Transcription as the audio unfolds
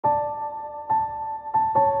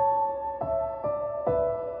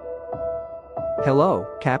Hello,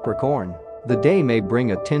 Capricorn. The day may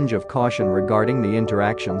bring a tinge of caution regarding the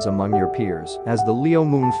interactions among your peers, as the Leo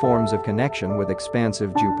moon forms a connection with expansive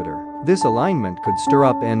Jupiter. This alignment could stir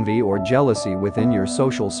up envy or jealousy within your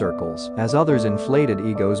social circles, as others' inflated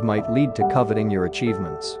egos might lead to coveting your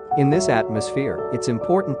achievements. In this atmosphere, it's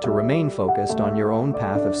important to remain focused on your own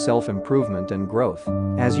path of self-improvement and growth.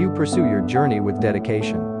 As you pursue your journey with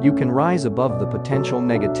dedication, you can rise above the potential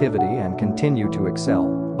negativity and continue to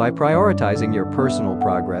excel. By prioritizing your personal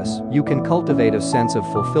progress, you can cultivate a sense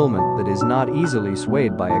of fulfillment that is not easily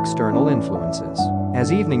swayed by external influences.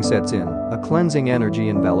 As evening sets in, a cleansing energy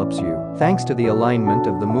envelops you, thanks to the alignment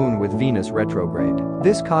of the moon with Venus retrograde.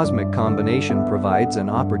 This cosmic combination provides an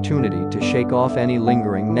opportunity to shake off any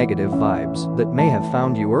lingering negative vibes that may have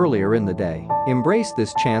found you earlier in the day. Embrace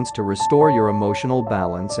this chance to restore your emotional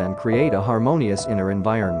balance and create a harmonious inner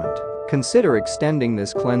environment. Consider extending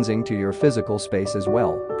this cleansing to your physical space as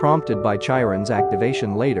well, prompted by Chiron's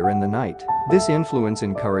activation later in the night. This influence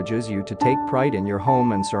encourages you to take pride in your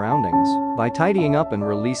home and surroundings. By tidying up and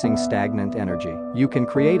releasing stagnant energy, you can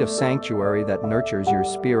create a sanctuary that nurtures your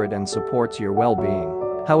spirit and supports your well-being.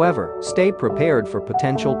 However, stay prepared for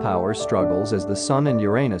potential power struggles as the Sun and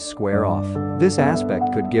Uranus square off. This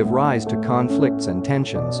aspect could give rise to conflicts and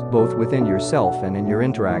tensions, both within yourself and in your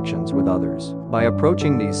interactions with others. By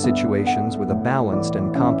approaching these situations with a balanced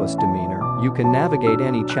and compassed demeanor, you can navigate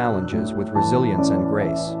any challenges with resilience and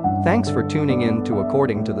grace. Thanks for tuning in to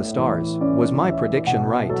According to the Stars. Was my prediction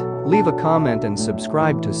right? Leave a comment and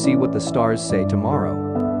subscribe to see what the stars say tomorrow.